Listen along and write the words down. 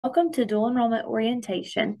Welcome to Dual Enrollment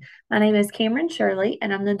Orientation. My name is Cameron Shirley,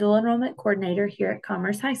 and I'm the Dual Enrollment Coordinator here at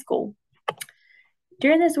Commerce High School.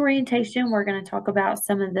 During this orientation, we're going to talk about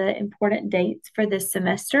some of the important dates for this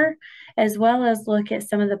semester, as well as look at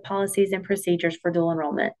some of the policies and procedures for dual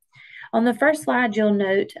enrollment. On the first slide, you'll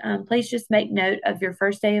note, please just make note of your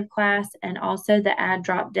first day of class and also the add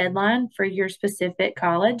drop deadline for your specific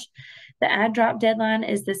college. The add drop deadline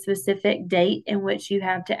is the specific date in which you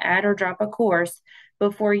have to add or drop a course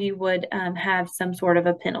before you would have some sort of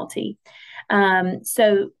a penalty.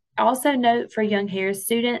 So also note for Young Harris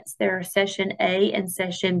students, there are Session A and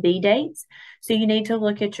Session B dates. So you need to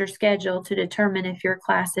look at your schedule to determine if your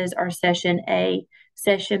classes are Session A,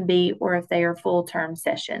 Session B, or if they are full-term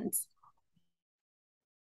sessions.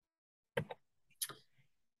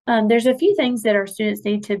 There's a few things that our students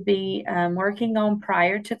need to be working on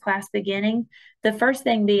prior to class beginning. The first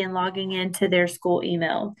thing being logging into their school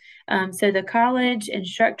email. So the college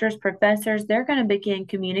instructors, professors, they're going to begin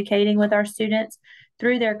communicating with our students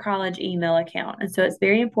through their college email account. And so it's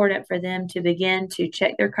very important for them to begin to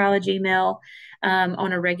check their college email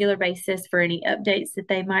on a regular basis for any updates that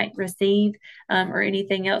they might receive or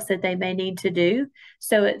anything else that they may need to do.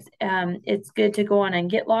 So it's good to go on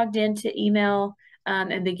and get logged into email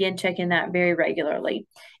and begin checking that very regularly.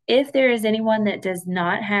 If there is anyone that does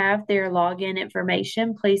not have their login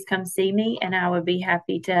information, please come see me and I would be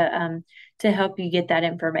happy to help you get that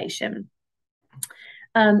information.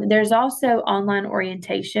 There's also online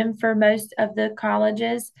orientation for most of the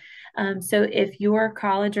colleges. So if your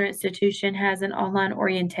college or institution has an online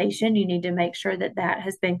orientation, you need to make sure that that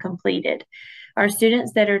has been completed. Our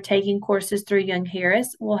students that are taking courses through Young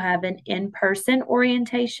Harris will have an in-person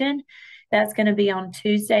orientation. That's going to be on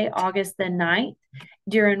Tuesday, August the 9th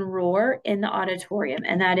during ROAR in the auditorium.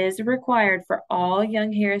 And that is required for all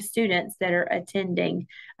Young Harris students that are attending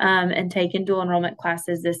and taking dual enrollment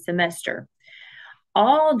classes this semester.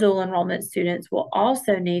 All dual enrollment students will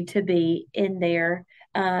also need to be in there.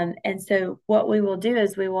 And so what we will do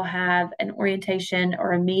is we will have an orientation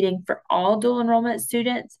or a meeting for all dual enrollment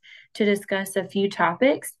students to discuss a few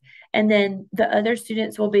topics. And then the other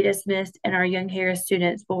students will be dismissed and our Young Harris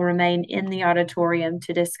students will remain in the auditorium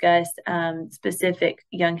to discuss specific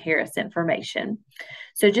Young Harris information.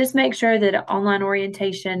 So just make sure that online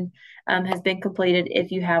orientation has been completed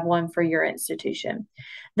if you have one for your institution.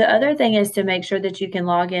 The other thing is to make sure that you can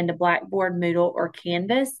log into Blackboard, Moodle, or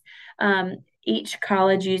Canvas. Each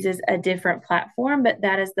college uses a different platform, but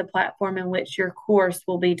that is the platform in which your course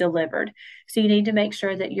will be delivered. So you need to make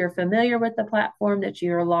sure that you're familiar with the platform, that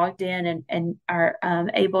you are logged in and are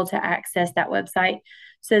able to access that website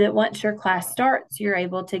so that once your class starts, you're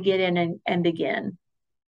able to get in and begin.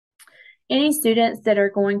 Any students that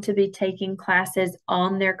are going to be taking classes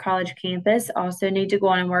on their college campus also need to go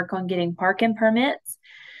on and work on getting parking permits.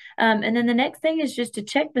 And then the next thing is just to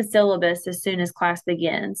check the syllabus as soon as class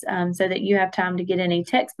begins so that you have time to get any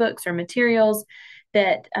textbooks or materials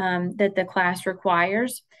that the class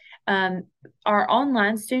requires. Our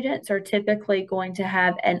online students are typically going to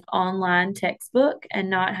have an online textbook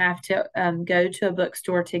and not have to go to a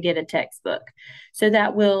bookstore to get a textbook. So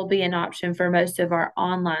that will be an option for most of our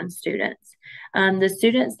online students. The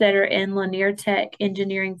students that are in Lanier Tech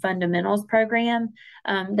Engineering Fundamentals program,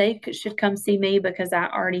 they should come see me because I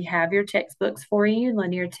already have your textbooks for you.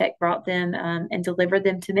 Lanier Tech brought them and delivered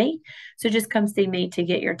them to me. So just come see me to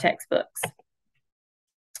get your textbooks.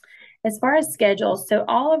 As far as schedules, so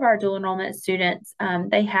all of our dual enrollment students,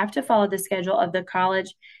 they have to follow the schedule of the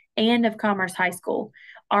college and of Commerce High School.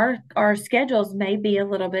 Our schedules may be a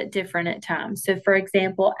little bit different at times. So for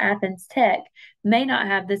example, Athens Tech may not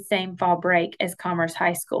have the same fall break as Commerce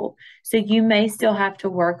High School. So you may still have to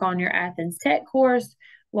work on your Athens Tech course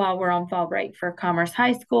while we're on fall break for Commerce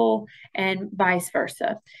High School and vice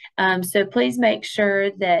versa. So please make sure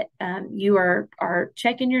that you are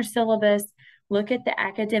checking your syllabus. Look at the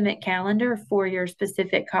academic calendar for your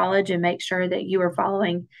specific college and make sure that you are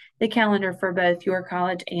following the calendar for both your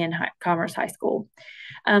college and Commerce High School.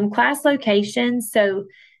 Class locations. So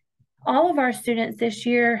all of our students this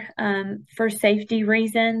year, for safety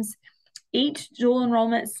reasons, each dual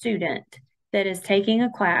enrollment student that is taking a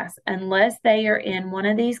class, unless they are in one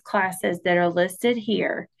of these classes that are listed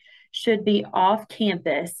here, should be off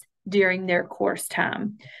campus during their course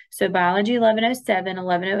time. So Biology 1107,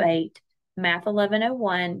 1108, Math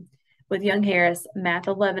 1101 with Young Harris, Math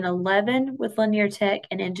 1111 with Lanier Tech,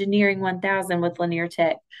 and Engineering 1000 with Lanier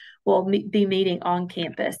Tech will be meeting on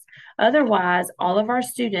campus. Otherwise, all of our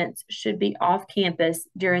students should be off campus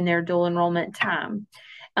during their dual enrollment time.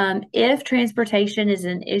 If transportation is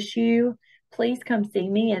an issue, please come see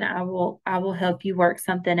me and I will help you work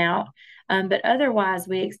something out. But otherwise,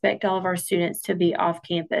 we expect all of our students to be off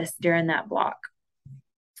campus during that block.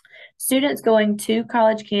 Students going to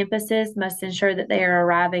college campuses must ensure that they are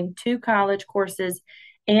arriving to college courses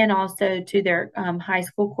and also to their high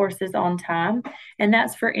school courses on time. And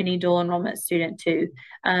that's for any dual enrollment student too.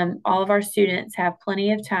 All of our students have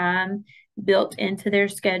plenty of time built into their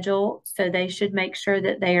schedule, so they should make sure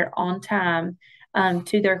that they are on time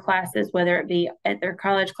to their classes, whether it be at their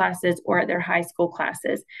college classes or at their high school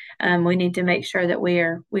classes. We need to make sure that we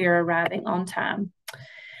are arriving on time.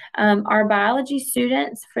 Our biology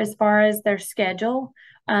students, for as far as their schedule,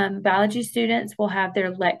 biology students will have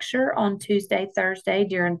their lecture on Tuesday, Thursday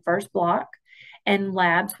during first block, and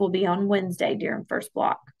labs will be on Wednesday during first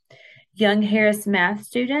block. Young Harris math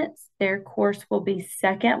students, their course will be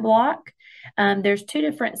second block. There's two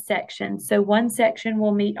different sections. So one section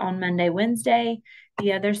will meet on Monday, Wednesday.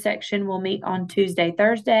 The other section will meet on Tuesday,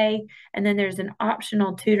 Thursday. And then there's an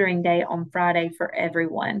optional tutoring day on Friday for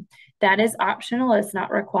everyone. That is optional, it's not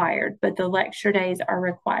required, but the lecture days are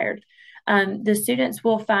required. The students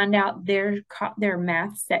will find out their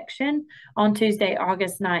math section on Tuesday,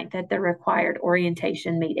 August 9th at the required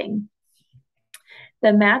orientation meeting.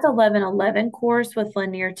 The Math 1111 course with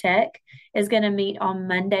Linear Tech is going to meet on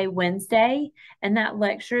Monday, Wednesday, and that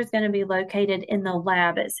lecture is going to be located in the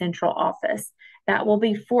lab at Central Office. That will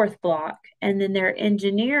be fourth block. And then their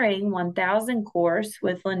Engineering 1000 course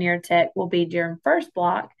with Linear Tech will be during first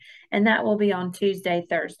block, and that will be on Tuesday,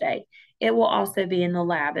 Thursday. It will also be in the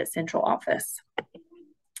lab at Central Office.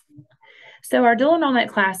 So our dual enrollment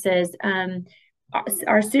classes,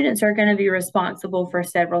 our students are going to be responsible for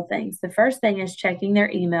several things. The first thing is checking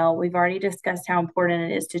their email. We've already discussed how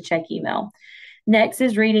important it is to check email. Next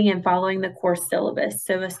is reading and following the course syllabus.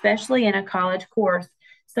 So especially in a college course,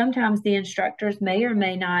 sometimes the instructors may or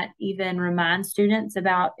may not even remind students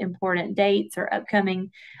about important dates or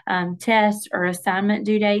upcoming tests or assignment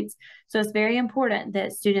due dates. So it's very important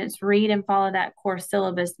that students read and follow that course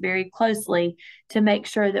syllabus very closely to make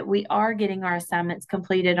sure that we are getting our assignments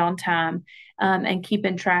completed on time and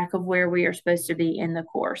keeping track of where we are supposed to be in the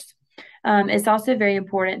course. It's also very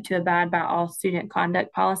important to abide by all student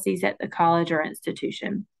conduct policies at the college or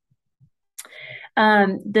institution.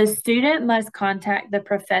 The student must contact the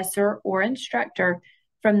professor or instructor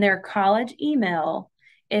from their college email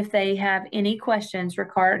if they have any questions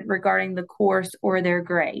regarding the course or their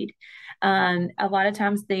grade. A lot of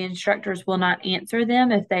times the instructors will not answer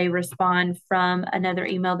them if they respond from another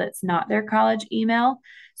email that's not their college email.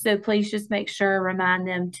 So please just make sure, remind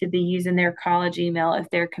them to be using their college email if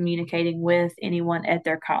they're communicating with anyone at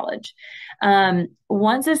their college.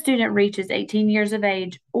 Once a student reaches 18 years of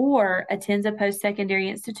age or attends a post-secondary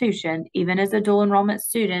institution, even as a dual enrollment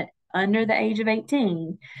student under the age of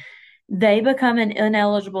 18, they become an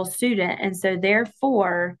ineligible student. And so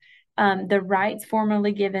therefore, the rights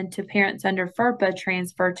formerly given to parents under FERPA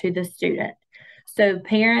transfer to the student. So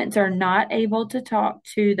parents are not able to talk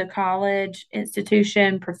to the college,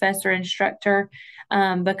 institution, professor, instructor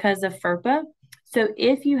because of FERPA. So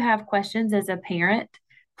if you have questions as a parent,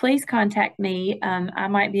 please contact me. I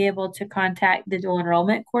might be able to contact the dual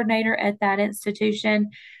enrollment coordinator at that institution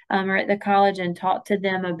or at the college and talk to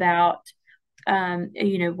them about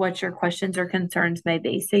what your questions or concerns may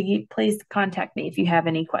be. So please contact me if you have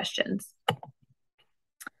any questions.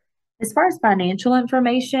 As far as financial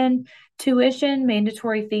information, tuition,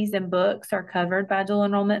 mandatory fees, and books are covered by dual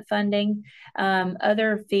enrollment funding.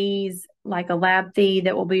 Other fees, like a lab fee,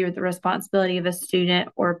 that will be the responsibility of a student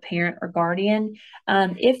or parent or guardian.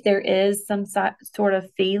 If there is some sort of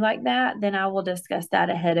fee like that, then I will discuss that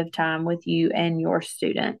ahead of time with you and your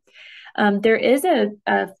student. There is a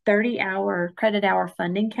 30-hour credit hour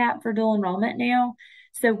funding cap for dual enrollment now.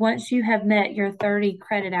 So once you have met your 30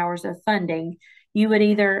 credit hours of funding, you would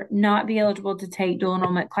either not be eligible to take dual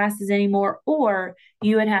enrollment classes anymore, or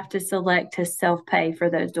you would have to select to self-pay for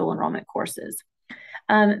those dual enrollment courses.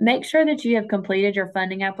 Make sure that you have completed your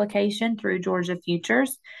funding application through Georgia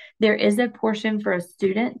Futures. There is a portion for a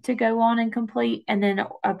student to go on and complete, and then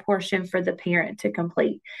a portion for the parent to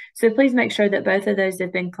complete. So please make sure that both of those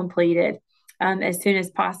have been completed as soon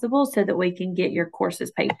as possible so that we can get your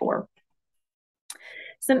courses paid for.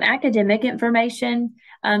 Some academic information.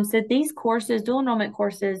 So these courses, dual enrollment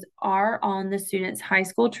courses, are on the student's high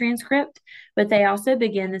school transcript, but they also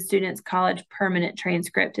begin the student's college permanent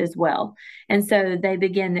transcript as well. And so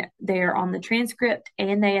they're on the transcript,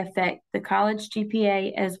 and they affect the college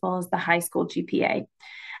GPA as well as the high school GPA.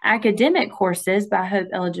 Academic courses by Hope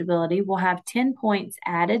eligibility will have 10 points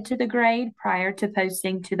added to the grade prior to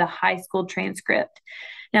posting to the high school transcript.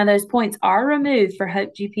 Now, those points are removed for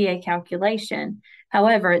Hope GPA calculation.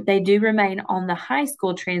 However, they do remain on the high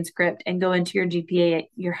school transcript and go into your GPA,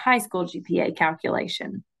 your high school GPA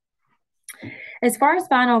calculation. As far as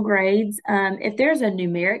final grades, if there's a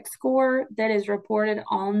numeric score that is reported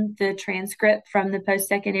on the transcript from the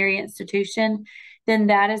post-secondary institution, then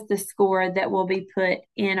that is the score that will be put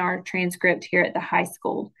in our transcript here at the high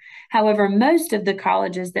school. However, most of the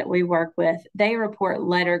colleges that we work with, they report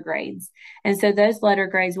letter grades. And so those letter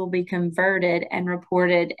grades will be converted and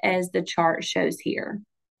reported as the chart shows here.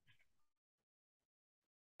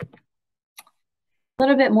 A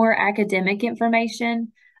little bit more academic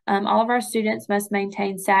information. All of our students must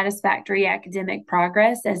maintain satisfactory academic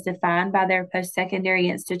progress as defined by their post-secondary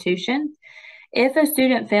institution. If a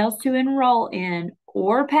student fails to enroll in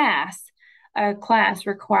or pass a class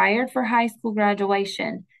required for high school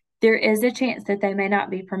graduation, there is a chance that they may not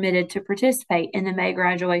be permitted to participate in the May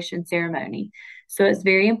graduation ceremony. So it's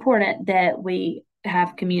very important that we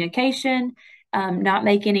have communication, not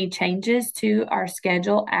make any changes to our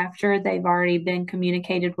schedule after they've already been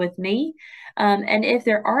communicated with me. And if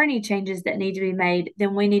there are any changes that need to be made,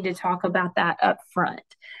 then we need to talk about that up front.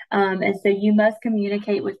 And so you must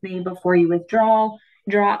communicate with me before you withdraw,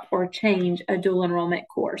 drop, or change a dual enrollment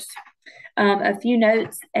course. A few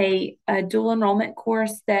notes, a dual enrollment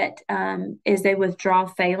course that is a withdrawal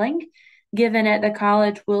failing given at the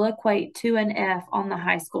college will equate to an F on the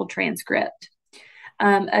high school transcript.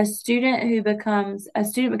 A student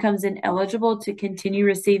becomes ineligible to continue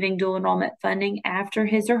receiving dual enrollment funding after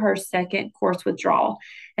his or her second course withdrawal,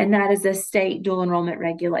 and that is a state dual enrollment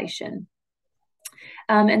regulation.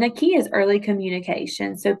 And the key is early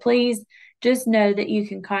communication. So please just know that you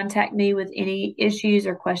can contact me with any issues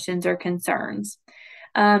or questions or concerns.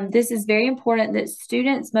 This is very important that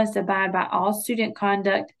students must abide by all student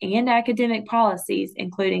conduct and academic policies,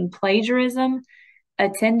 including plagiarism,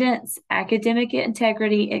 attendance, academic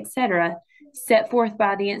integrity, etc., set forth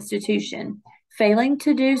by the institution. Failing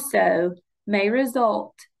to do so may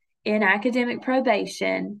result in academic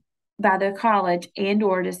probation by the college and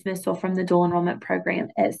or dismissal from the dual enrollment program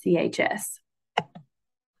at CHS.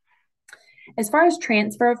 As far as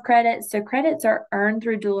transfer of credits, so credits are earned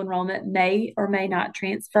through dual enrollment may or may not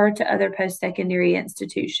transfer to other post-secondary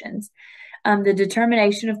institutions. The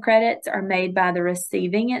determination of credits are made by the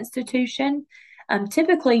receiving institution.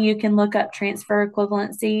 Typically, you can look up transfer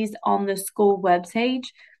equivalencies on the school webpage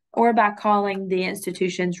or by calling the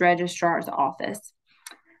institution's registrar's office.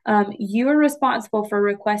 You are responsible for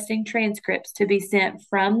requesting transcripts to be sent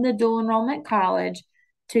from the dual enrollment college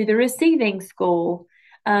to the receiving school,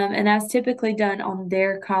 and that's typically done on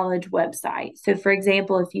their college website. So, for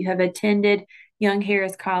example, if you have attended Young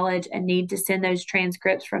Harris College and need to send those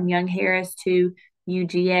transcripts from Young Harris to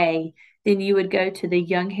UGA, then you would go to the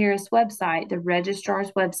Young Harris website, the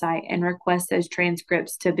registrar's website, and request those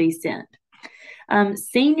transcripts to be sent.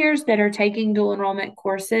 Seniors that are taking dual enrollment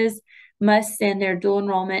courses must send their dual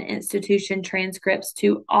enrollment institution transcripts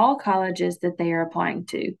to all colleges that they are applying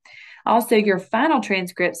to. Also, your final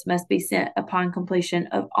transcripts must be sent upon completion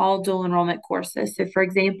of all dual enrollment courses. So, for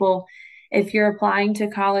example, if you're applying to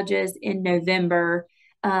colleges in November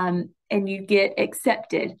and you get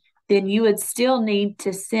accepted, then you would still need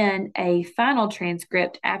to send a final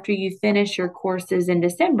transcript after you finish your courses in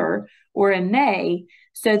December or in May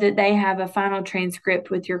so that they have a final transcript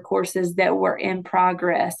with your courses that were in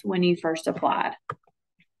progress when you first applied.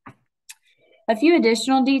 A few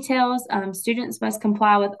additional details. Students must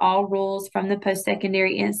comply with all rules from the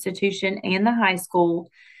post-secondary institution and the high school.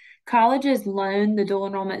 Colleges loan the dual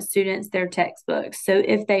enrollment students their textbooks. So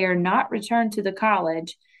if they are not returned to the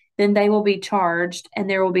college, then they will be charged and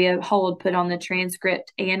there will be a hold put on the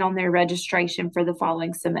transcript and on their registration for the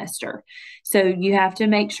following semester. So you have to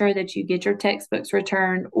make sure that you get your textbooks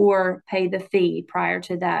returned or pay the fee prior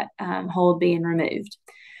to that hold being removed.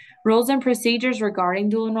 Rules and procedures regarding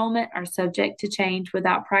dual enrollment are subject to change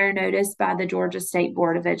without prior notice by the Georgia State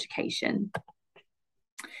Board of Education.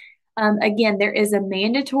 Again, there is a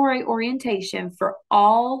mandatory orientation for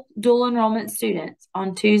all dual enrollment students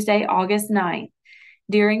on Tuesday, August 9th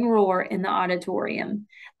during ROAR in the auditorium.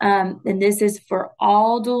 And this is for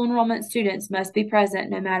all dual enrollment students must be present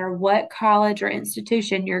no matter what college or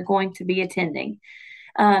institution you're going to be attending.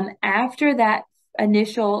 After that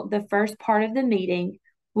the first part of the meeting,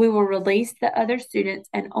 we will release the other students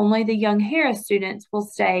and only the Young Harris students will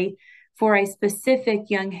stay for a specific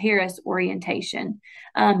Young Harris orientation.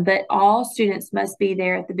 But all students must be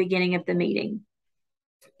there at the beginning of the meeting.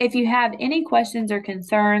 If you have any questions or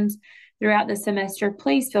concerns throughout the semester,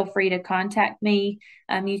 please feel free to contact me.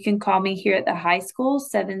 You can call me here at the high school,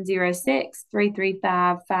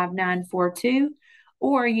 706-335-5942,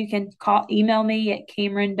 or you can email me at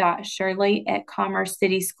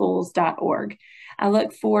cameron.shirley@commercecityschools.org. I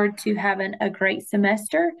look forward to having a great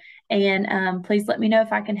semester, and please let me know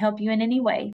if I can help you in any way.